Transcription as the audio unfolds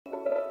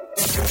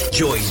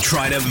Join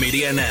Trident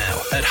Media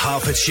now at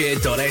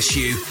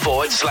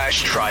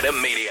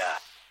hertfordshire.su/Trident Media.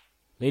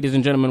 Ladies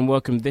and gentlemen,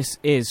 welcome. This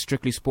is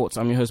Strictly Sports.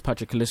 I'm your host,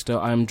 Patrick Callisto.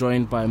 I am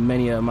joined by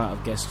many amount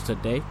of guests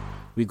today.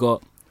 We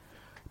got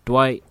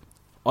Dwight,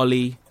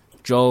 Olly,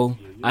 Joel,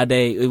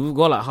 Ade. We've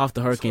got like half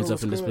the Hurricanes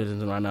up in this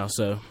building right now,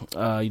 so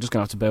you're just going to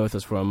have to bear with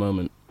us for a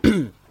moment.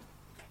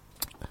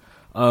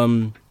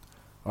 Alright,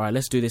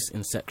 let's do this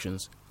in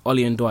sections.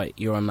 Olly and Dwight,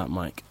 you're on that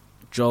mic.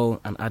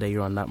 Joel and Ade,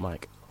 you're on that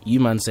mic. You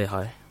man say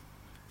hi.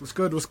 What's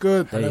good? What's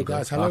good? Hello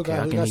guys. Hello guys.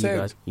 I can hear you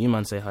guys. You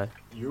man say hi.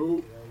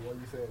 You. What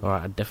you saying?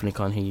 Alright, I definitely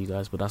can't hear you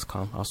guys, but that's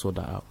calm. I'll sort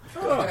that out.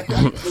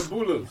 The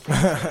bullers.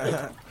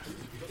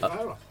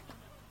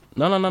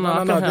 No. I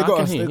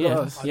can hear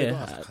you.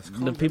 Yeah.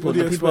 The people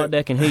out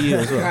there can hear you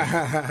as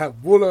well.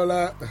 Buller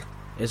like.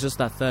 It's just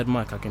that third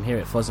mic. I can hear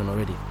it fuzzing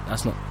already.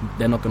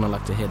 They're not gonna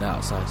like to hear that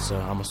outside, so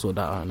I'm gonna sort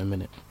that out in a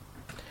minute.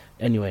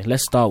 Anyway,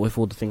 let's start with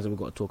all the things that we've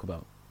got to talk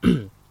about.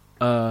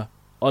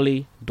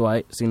 Olly,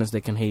 Dwight, seeing as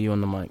they can hear you on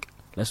the mic,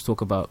 let's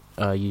talk about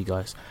you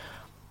guys.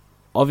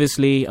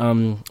 Obviously,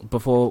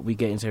 before we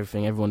get into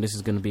everything, this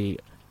is going to be...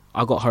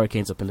 I got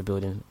Hurricanes up in the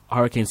building.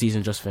 Hurricane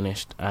season just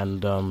finished,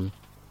 and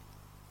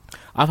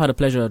I've had a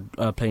pleasure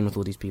playing with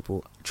all these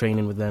people,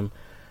 training with them,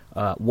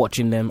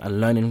 watching them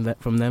and learning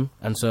from them.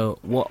 And so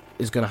what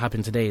is going to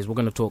happen today is we're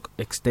going to talk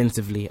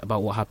extensively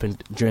about what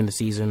happened during the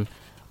season,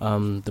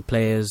 the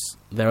players,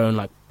 their own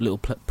like little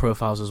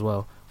profiles as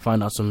well,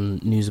 find out some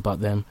news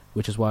about them,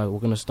 which is why we're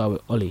going to start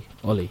with Olly.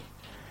 Olly.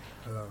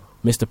 Hello.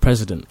 Mr.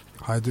 President.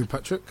 How you doing,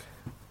 Patrick?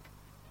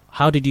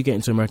 How did you get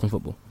into American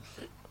football?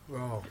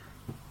 Well,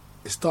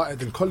 it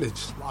started in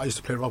college. I used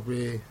to play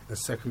rugby in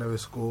secondary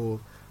school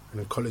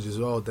and in college as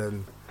well.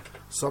 Then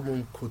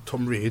someone called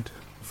Tom Reed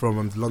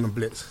from the London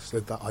Blitz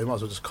said that I might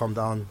as well just come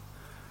down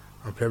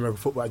and play American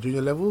football at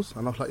junior levels.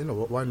 And I was like, you know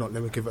what, why not?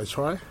 Let me give it a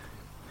try.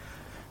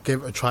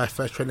 Gave it a try,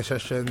 first training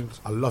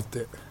sessions. I loved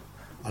it.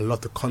 I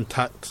loved the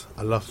contact.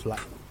 I loved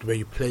like the way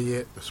you play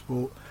it, the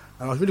sport.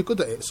 And I was really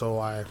good at it.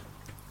 So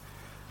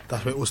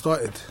that's where it all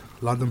started.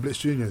 London Blitz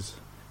Juniors.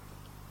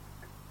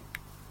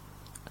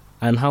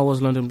 And how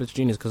was London Blitz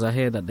Juniors? Because I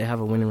hear that they have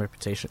a winning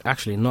reputation.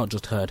 Actually, not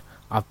just heard.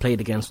 I've played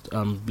against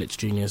Blitz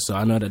Juniors, so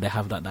I know that they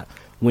have that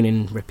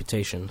winning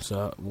reputation.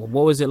 So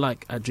what was it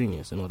like at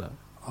Juniors and all that?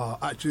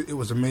 Actually, it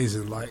was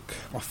amazing. Like,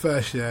 my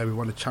first year, we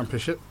won the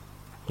championship.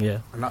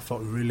 Yeah. And that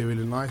felt really,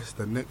 really nice.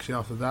 The next year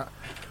after that,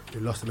 we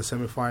lost in the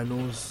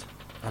semi-finals.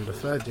 And the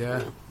third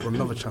year, we won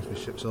another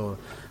championship. So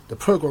the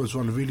program was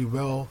run really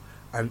well.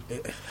 And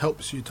it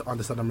helps you to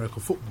understand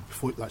American football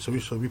before, like, so we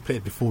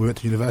played before we went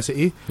to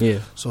university. Yeah.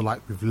 So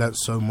like we've learnt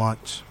so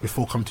much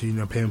before coming to uni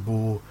and playing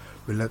ball.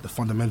 We learnt the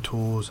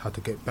fundamentals, how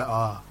to get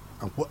better,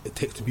 and what it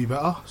takes to be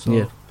better. So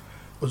it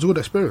was a good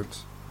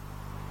experience.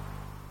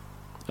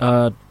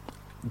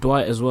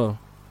 Dwight as well.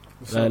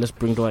 Let's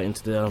bring Dwight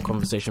into the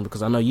conversation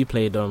because I know you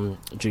played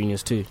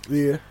juniors too.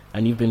 Yeah.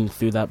 And you've been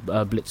through that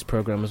Blitz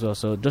program as well.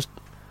 So just.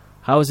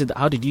 How is it?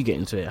 How did you get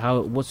into it?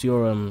 What's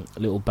your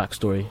little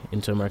backstory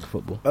into American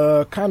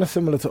football? Kind of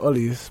similar to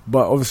Olly's,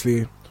 but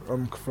obviously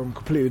from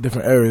completely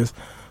different areas.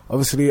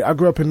 Obviously, I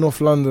grew up in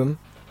North London.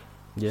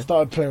 Yeah.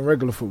 Started playing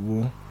regular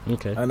football.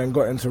 Okay. And then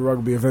got into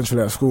rugby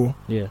eventually at school.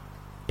 Yeah.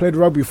 Played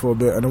rugby for a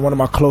bit, and then one of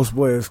my close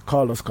boys,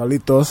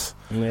 Carlitos,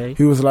 yeah.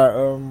 he was like,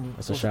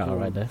 "That's a shout out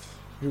right there."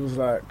 He was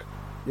like,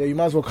 "Yeah, you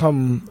might as well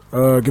come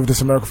give this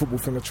American football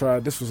thing a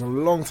try." This was a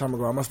long time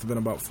ago. I must have been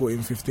about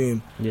 14,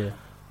 15. Yeah.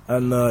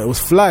 And it was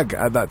flag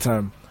at that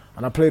time.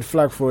 And I played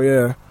flag for a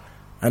year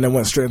and then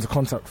went straight into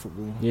contact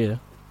football. Yeah.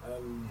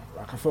 And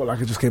I felt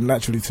like it just came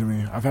naturally to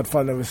me. I've had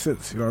fun ever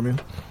since, you know what I mean?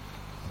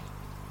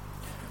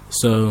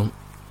 So,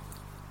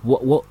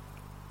 what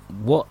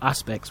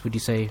aspects would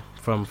you say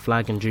from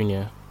flag and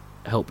junior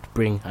helped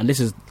bring, and this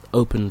is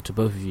open to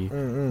both of you,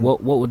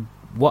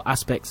 what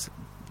aspects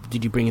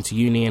did you bring into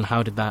uni and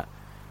how did that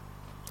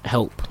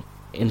help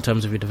in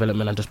terms of your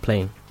development and just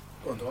playing?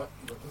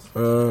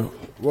 Well,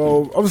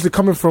 obviously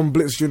coming from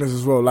Blitz Juniors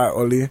as well, like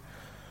Olly,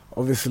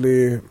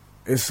 obviously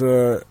it's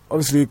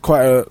obviously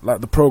quite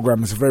like the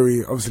program is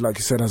very, obviously like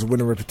you said, has a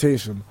winning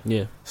reputation.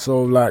 Yeah.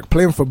 So like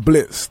playing for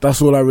Blitz,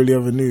 that's all I really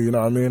ever knew, you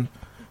know what I mean?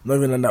 Not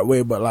even in that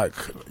way, but like,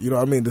 you know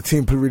what I mean? The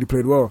team really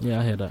played well.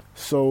 Yeah, I hear that.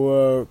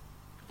 So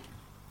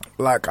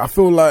like I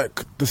feel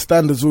like the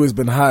standard's always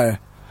been high.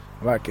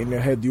 Like in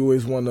your head, you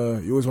always wanna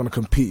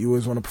compete, you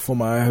always wanna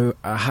perform at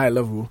a high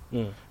level,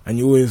 and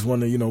you always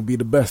wanna be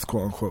the best,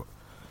 quote unquote.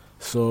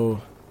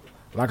 So,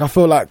 like I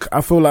feel like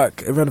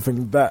if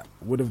anything that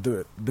would have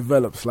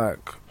developed,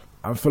 like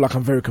I feel like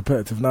I'm very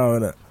competitive now,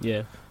 innit?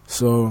 Yeah.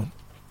 So,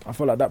 I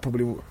feel like that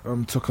probably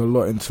took a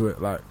lot into it,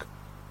 like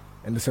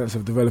in the sense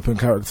of developing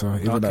character,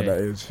 even at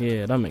that age.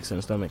 Yeah, that makes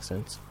sense.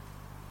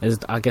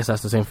 I guess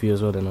that's the same for you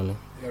as well, then, Olly.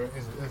 Yeah, it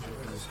is.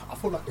 I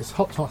feel like it's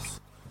helped us.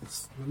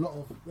 It's a lot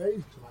of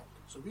ways.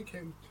 So we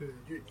came to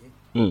uni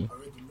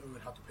already knowing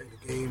how to play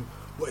the game,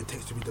 what it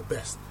takes to be the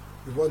best.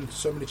 We won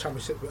so many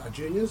championships with our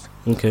juniors.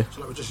 Okay.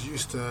 So we're just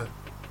used to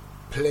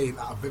playing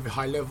at a very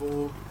high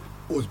level,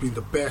 always being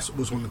the best,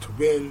 always wanting to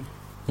win.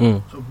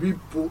 So we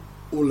brought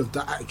all of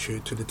that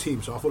attitude to the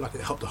team. So I feel like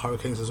it helped the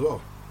Hurricanes as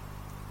well.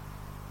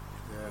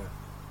 Yeah.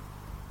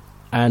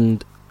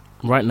 And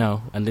right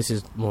now, and this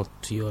is more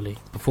to you, Ollie,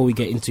 before we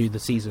get into the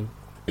season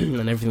and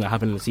everything that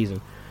happened in the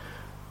season,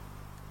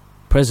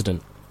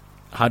 president,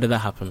 how did that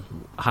happen?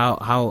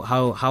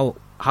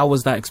 How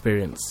was that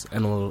experience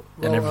and all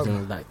and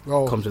everything that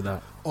comes with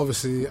that?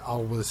 Obviously, I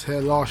was here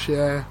last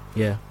year.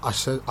 Yeah. I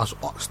was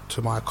asked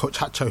to my coach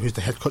Hatcho, who's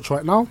the head coach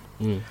right now.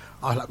 I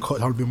was like,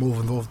 coach, I want to be more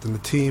involved in the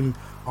team.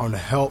 I want to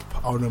help.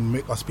 I want to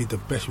make us be the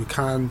best we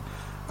can.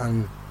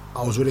 And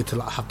I was ready to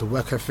like have the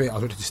work ethic. I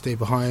was ready to stay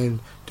behind,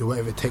 do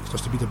whatever it takes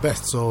just to be the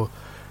best. So,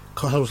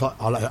 coach was like,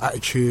 I like your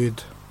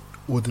attitude,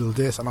 all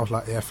this, and I was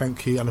like, yeah,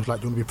 thank you. And I was like,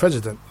 do you want to be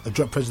president, a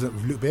joint president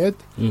with Luke Beard?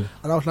 And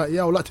I was like,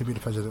 yeah, I would like to be the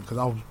president because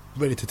I was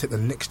ready to take the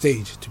next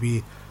stage, to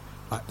be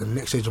like the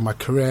next stage of my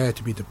career,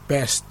 to be the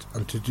best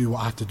and to do what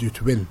I have to do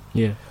to win.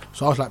 Yeah.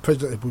 So I was like,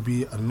 president would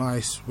be a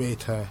nice way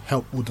to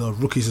help all the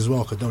rookies as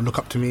well, because they'll look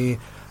up to me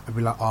and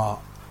be like,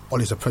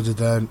 Olly's a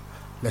president,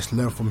 let's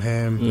learn from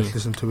him, let's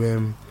listen to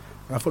him.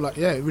 And I feel like,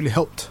 yeah, it really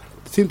helped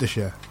the team this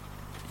year.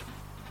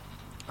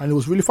 And it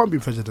was really fun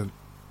being president.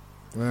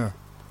 Yeah,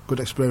 good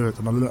experience,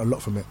 and I learned a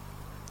lot from it.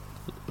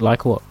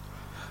 Like what?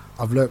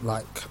 I've learned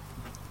like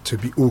to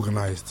be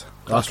organised.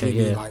 That's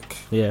really like,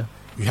 you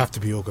have to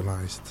be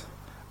organised.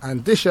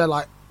 And this year,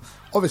 like,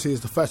 obviously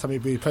it's the first time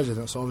you've been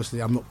president, so obviously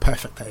I'm not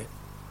perfect at it.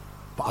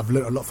 But I've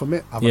learned a lot from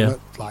it. I've learned,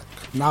 like,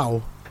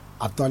 now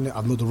I've done it,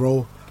 I know the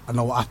role, I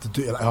know what I have to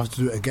do. Like, if I have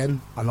to do it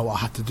again, I know what I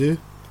have to do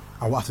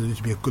and what I have to do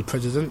to be a good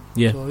president.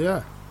 Yeah. So,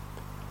 yeah.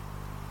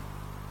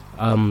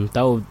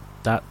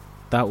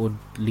 That would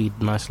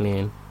lead nicely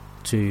in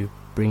to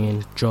bring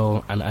in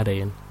Joel and Ade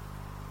in.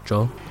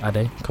 Joel,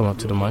 Ade, come up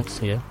to the mics,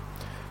 yeah.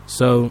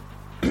 So,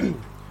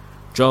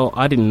 Joel,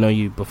 I didn't know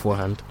you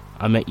beforehand.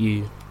 I met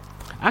you...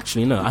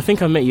 Actually, no, I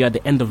think I met you at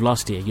the end of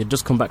last year. You'd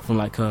just come back from,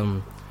 like,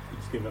 from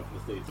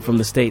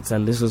the States,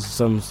 and this was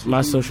some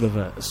nice social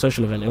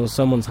event. It was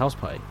someone's house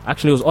party.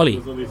 Actually, it was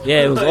Olly.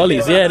 Yeah, it was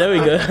Olly's. Yeah, there we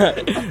go.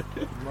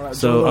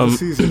 So,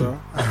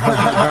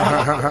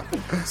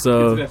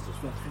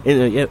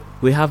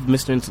 we have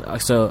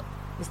Mr.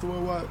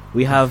 Worldwide.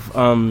 We have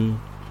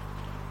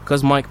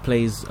because Mike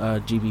plays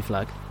GB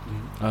flag.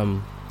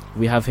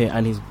 We have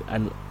him,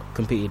 and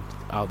competed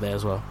out there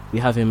as well. We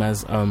have him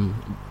as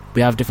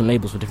we have different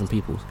labels for different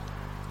people.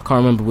 I can't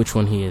remember which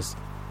one he is.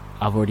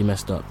 I've already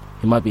messed up.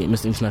 He might be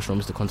Mr. International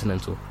or Mr.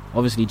 Continental.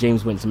 Obviously,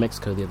 James went to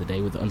Mexico the other day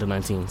with the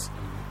under-19s,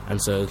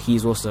 and so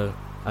he's also,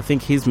 I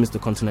think he's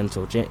Mr.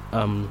 Continental.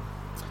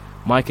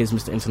 Mike is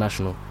Mr.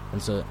 International,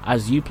 and so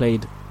as you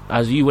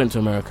went to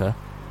America,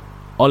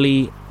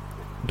 Olly,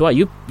 Dwight,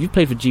 you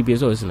played for GB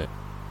as well, isn't it?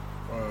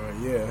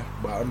 Yeah,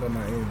 but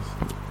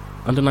under-19s.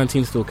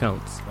 Under-19 still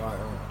counts.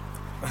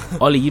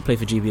 Olly, you play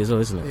for GB as well,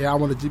 isn't it? Yeah,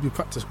 I'm on the GB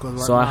practice squad right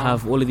so now. I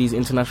have all of these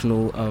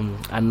international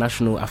and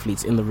national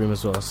athletes in the room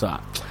as well. So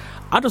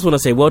I just want to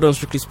say, well done,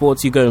 Strictly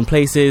Sports. You go in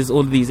places,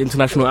 all of these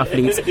international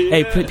athletes.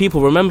 Hey,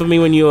 people, remember me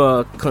when you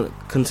are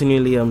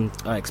continually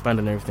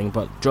expanding everything.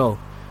 But Joel,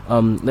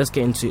 let's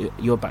get into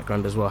your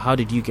background as well. How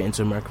did you get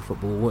into American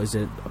football? What is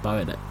it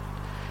about it that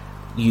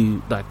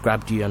you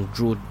grabbed you and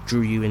drew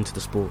you into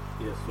the sport?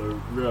 Yeah,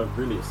 so we were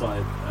really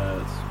excited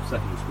at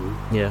secondary school.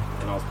 Yeah.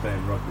 And I was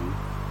playing rugby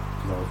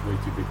because I was way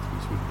too big to be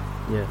swimming.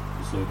 Yeah.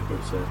 So the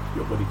coach said,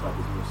 your body type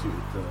is more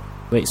suited to...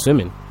 Wait,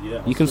 swimming?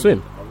 Yeah. You can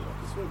swim? I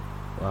can swim.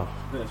 Wow.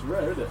 Yeah, it's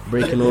rare, isn't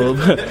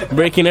it?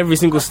 Breaking every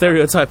single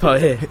stereotype out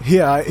here.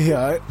 Yeah.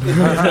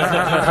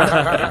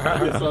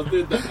 So I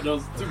did that, and I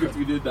was too good to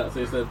be doing that. So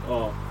he said,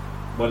 why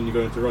don't you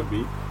go into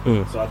rugby?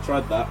 So I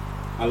tried that.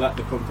 I liked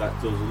the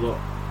contact. There was a lot.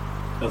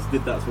 I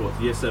did that to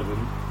year 7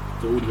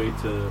 to all the way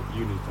to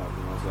uni time,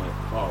 and I was like,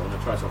 I want to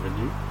try something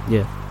new.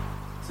 Yeah.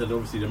 So then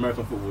obviously the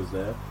American football was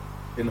there.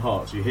 In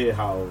Hearts, you hear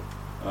how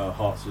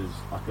Hearts is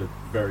like a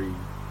very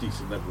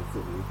decent level of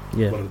football,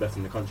 one of the best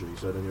in the country.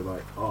 So then you're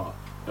like,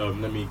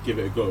 let me give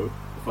it a go.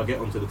 If I get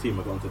onto the team,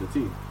 I get onto the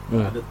team.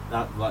 I did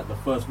that, like the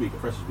first week,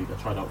 Freshers Week,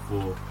 I tried out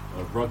for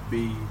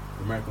rugby,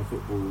 American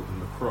football, and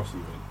lacrosse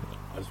even.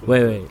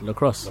 Wait,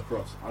 lacrosse?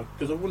 Lacrosse.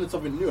 Because I wanted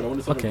something new and I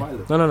wanted something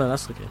violent. No,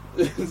 that's okay.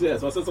 Yeah,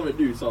 so I said something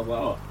new, so I was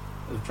like,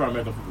 let's try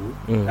American football.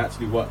 It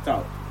actually worked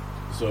out.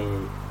 So,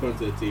 going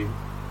to the team,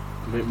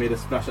 made a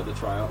splash at the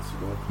tryouts,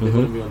 they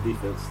put me on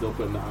defense, still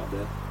putting that out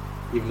there.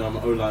 Even though I'm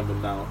an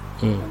O-lineman now,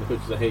 and the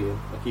coaches are hating,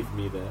 they're keeping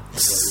me there.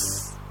 But,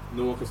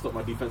 no one can stop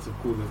my defensive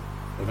calling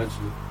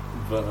eventually.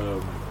 But,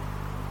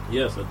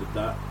 yes, I did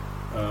that.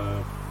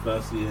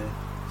 First year,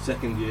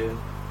 second year,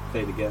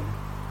 played again.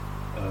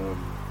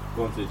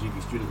 Gone to the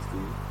GB students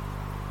team,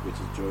 which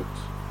is jokes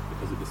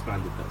because it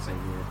disbanded that same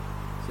year.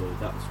 So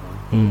that was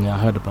fun. Yeah, I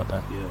heard about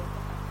that. Yeah.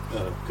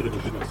 Could have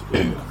gone to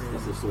Mexico.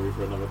 That's a story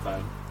for another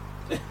time.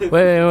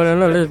 Wait,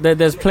 no.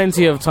 There's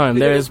plenty of time.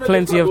 There is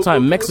plenty of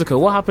time. Mexico.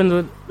 What happened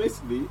with?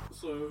 Basically,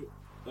 so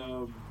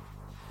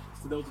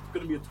there was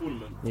going to be a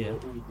tournament for Yeah.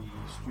 all the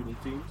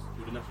student teams,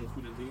 all the national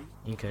student teams.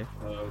 Okay.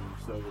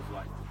 So it was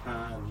like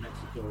Japan,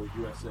 Mexico,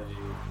 USA, a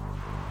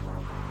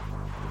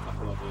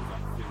couple others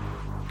like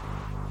Finland,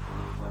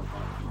 and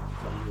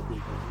some European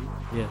countries.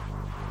 Yeah.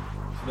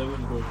 So they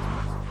wouldn't go to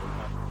Mexico and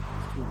have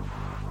this tournament.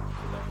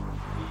 So then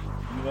the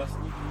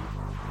university league,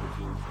 which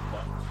is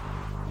Dutch,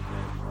 and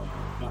then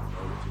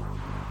BAFTA, which is the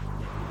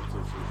Rugby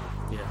Association,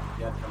 Yeah.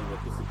 they had kind of a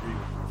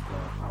disagreement as to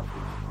how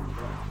things should be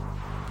run.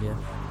 Yeah.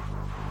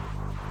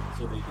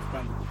 So they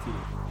disbanded the team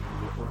and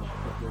we were on our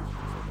preparation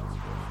so that's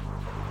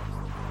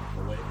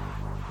away.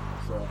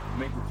 So we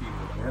made the team,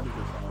 we had a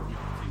good trial, we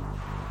made the team,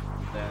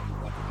 and then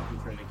like a couple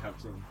of training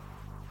camps in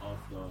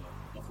after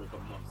a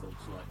couple of months they were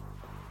just like,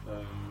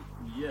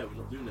 yeah, we're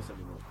not doing this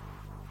anymore.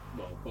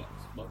 Well,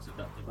 Bucks said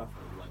that to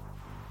BAFTA, like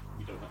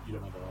you don't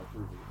have our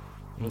approval.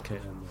 Okay.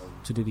 And,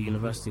 To do the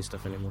university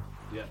stuff anymore.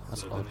 yeah,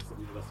 That's so odd. then they stopped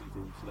the university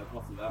team. So then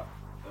after that,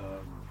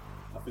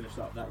 I finished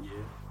out that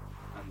year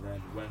and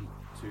then went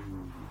to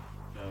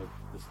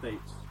the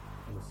States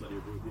on a study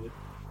abroad year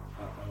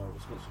at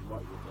Wisconsin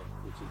Whitewater,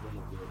 which is one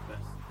of the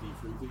best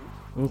D3 teams.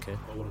 Okay.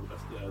 Or one of the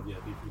best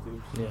D3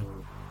 teams. Yeah.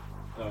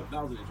 So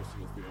that was an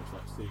interesting experience,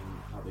 like seeing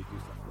how they do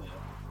stuff there.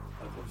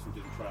 I obviously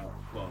didn't try out.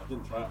 Well, I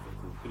didn't try out for the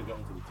team. Couldn't get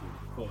onto the team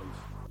because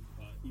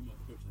I emailed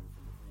the coach and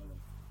everything before I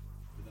left.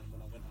 But then when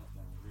I went out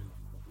there, I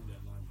realised that all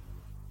their linemen were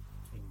like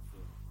 20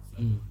 foot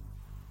 7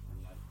 and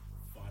like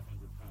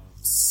 500 pounds.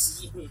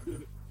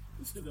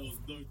 So there was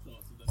no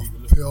chance of them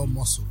even looking. Pure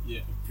muscle.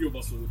 Yeah, pure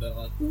muscle. That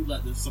like all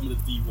like some of the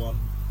D1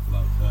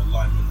 like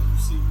linemen that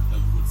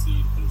you would see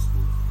in college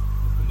school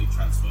when they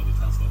transfer to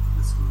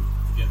this school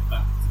to get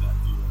back to that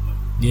D1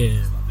 level. Yeah.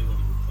 It's like they weren't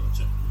even trying to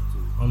check me at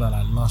all. On that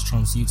like last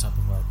chance you type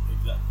of vibe.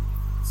 Exactly.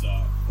 So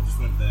I just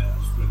went there. I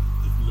just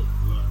looked,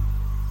 learn.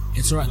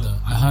 It's alright though.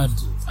 I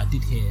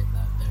did hear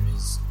that there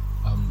is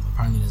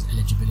apparently there's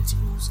eligibility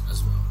rules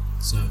as well.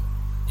 So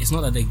it's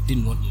not that they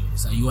didn't want you;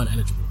 it's that you weren't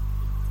eligible.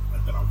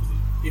 And then I wasn't.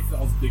 If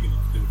I was big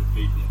enough, they would have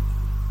made me.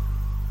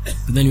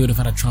 But then you would have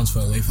had to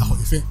transfer away from. What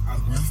you think?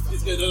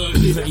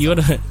 You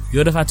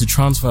would have had to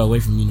transfer away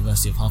from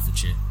University of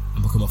Hertfordshire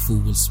and become a full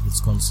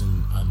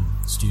Wisconsin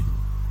student.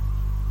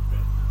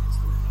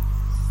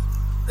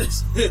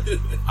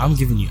 I'm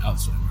giving you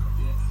outs right now.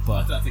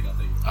 But I think I'll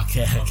take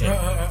it.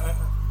 okay.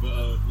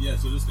 But yeah,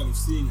 so just kind of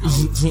seeing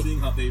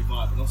how they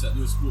vibe, and also I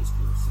do a sports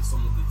course, so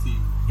some of the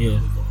team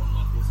Yeah. got on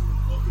my course in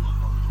my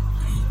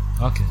company.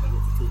 Okay. So I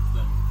got to talk to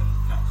them and kind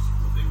of catch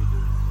what they were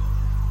doing as well,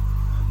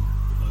 and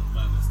the kind of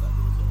madness that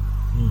goes on.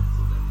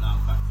 So then now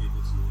back here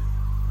this year,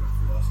 went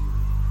through last year.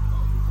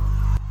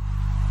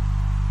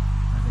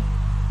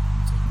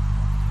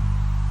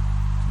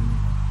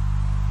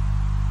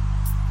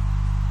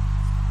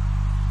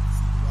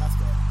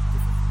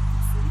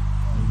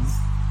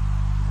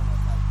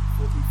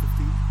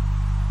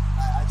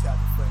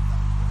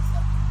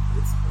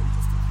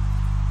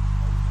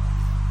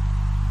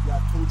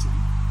 Coaching,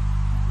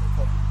 you're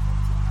probably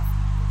going to have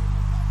to, but they're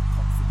not like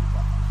come fully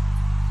back at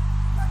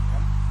 9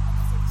 a.m. and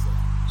that's what he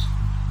said.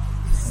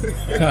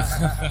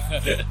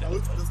 I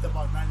went to just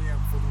about 9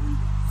 a.m. for no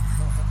reason.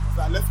 So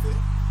I left it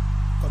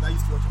because I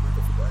used to watch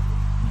American football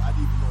anyway. I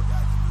didn't even know that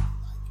I could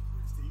like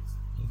race teams.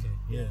 Okay.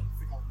 Yeah. I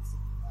think I was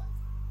something like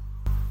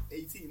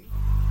 18,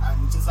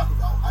 and it just happened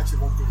that I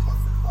actually won't go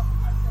past the back at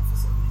 9 a.m. for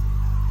some reason.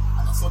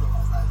 And I saw them, I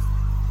was like,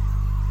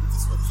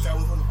 this is what this guy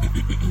was on about.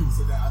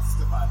 So then I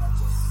stepped out and I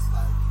just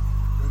like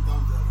went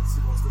down there and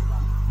see what's going on.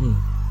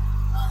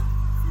 And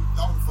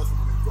that was the first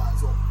time I met Dwight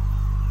as well.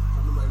 I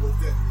remember he was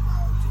there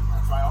during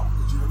my tryout with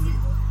the junior team.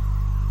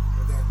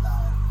 But then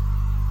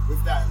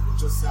with that, it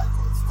was just sad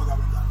because I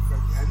went down at the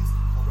very end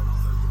of when I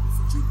was eligible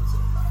for junior. So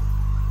like,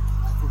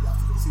 I probably have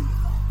to go senior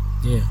now.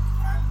 Yeah.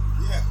 And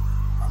yeah,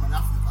 I'm an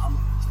athlete, but I'm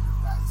not going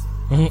to die. So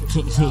I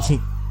take it out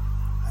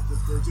and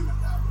just go gym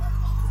and that. I'm like,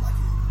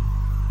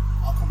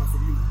 I'll come back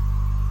from uni.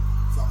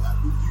 So I'm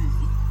like, with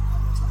uni,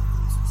 I'm not trying to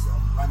go to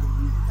some random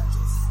uni that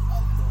just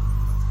I'll know that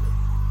we don't play.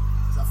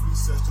 So I've really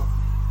searched up,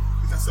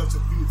 you can search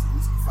up uni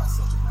if I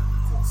search up random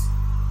course.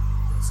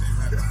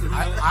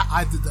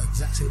 I did the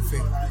exact same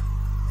thing. So like,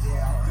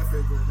 yeah, I'm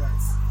definitely going there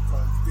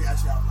because they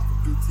actually have like a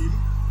good team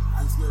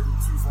and it's not even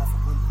too far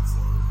from London.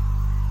 So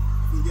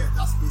I mean, yeah,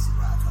 that's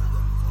basically why I tried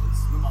them because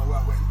no matter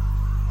where I went,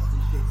 I was going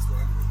to play this way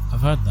anyway.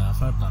 I've heard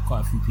that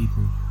quite a few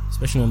people,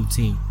 especially on the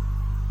team,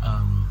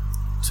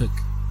 took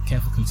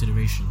careful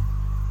consideration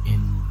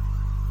in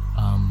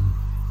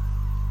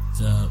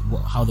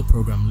how the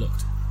program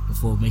looked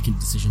before making the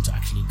decision to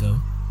actually go.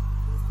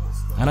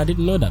 And I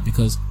didn't know that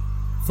because,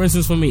 for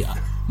instance, for me,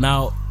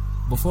 now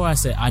before I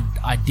say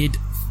I did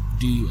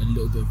do a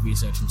little bit of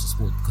research into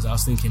sport because I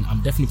was thinking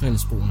I'm definitely playing a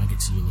sport when I get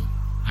to uni,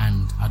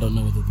 and I don't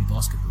know whether it'll be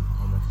basketball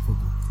or American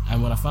football.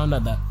 And when I found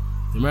out that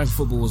the American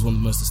football was one of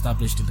the most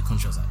established in the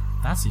country, I was like,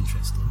 that's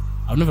interesting.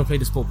 I've never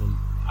played a sport, but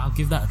I'll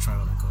give that a try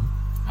when I come.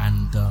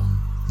 And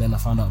then I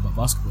found out about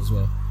basketball as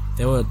well.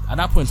 They were at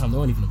that point in time, they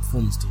weren't even a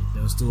performance team. They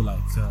were still like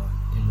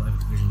in whatever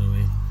division they were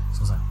in. So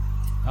I was like,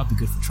 that'd be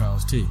good for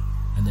trials too.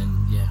 And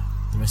then yeah,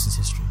 the rest is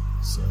history.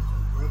 So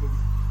Wherever we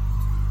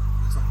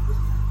something good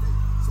in the day,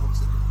 so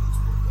obviously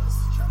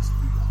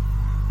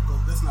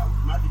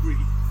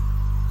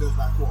there's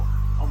like what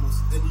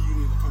almost any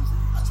uni in the country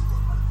actually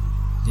does like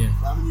it. Yeah.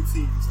 But how many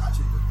teams are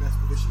actually in the best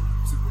position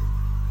to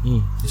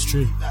win? It's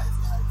true. That is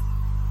like,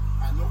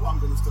 I know what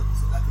I'm going to study,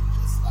 so that can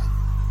just like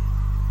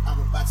have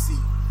a back seat.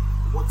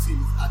 What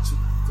team is actually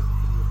going to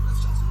put the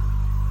best chance to win?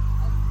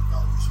 And that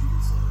was the uni,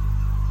 so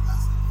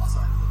that's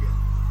how I look at it.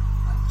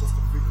 And it's just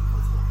convenient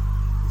as well.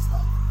 It's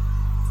like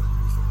 20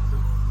 minutes from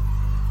London.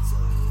 So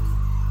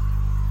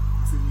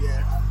between here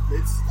and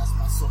Leeds, that's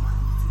my summer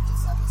uni team, just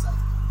side by side.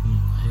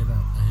 I hear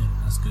that.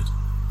 That's good.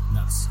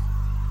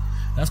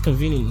 That's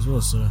convenient as well.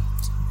 So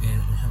yeah,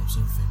 it helps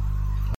everything.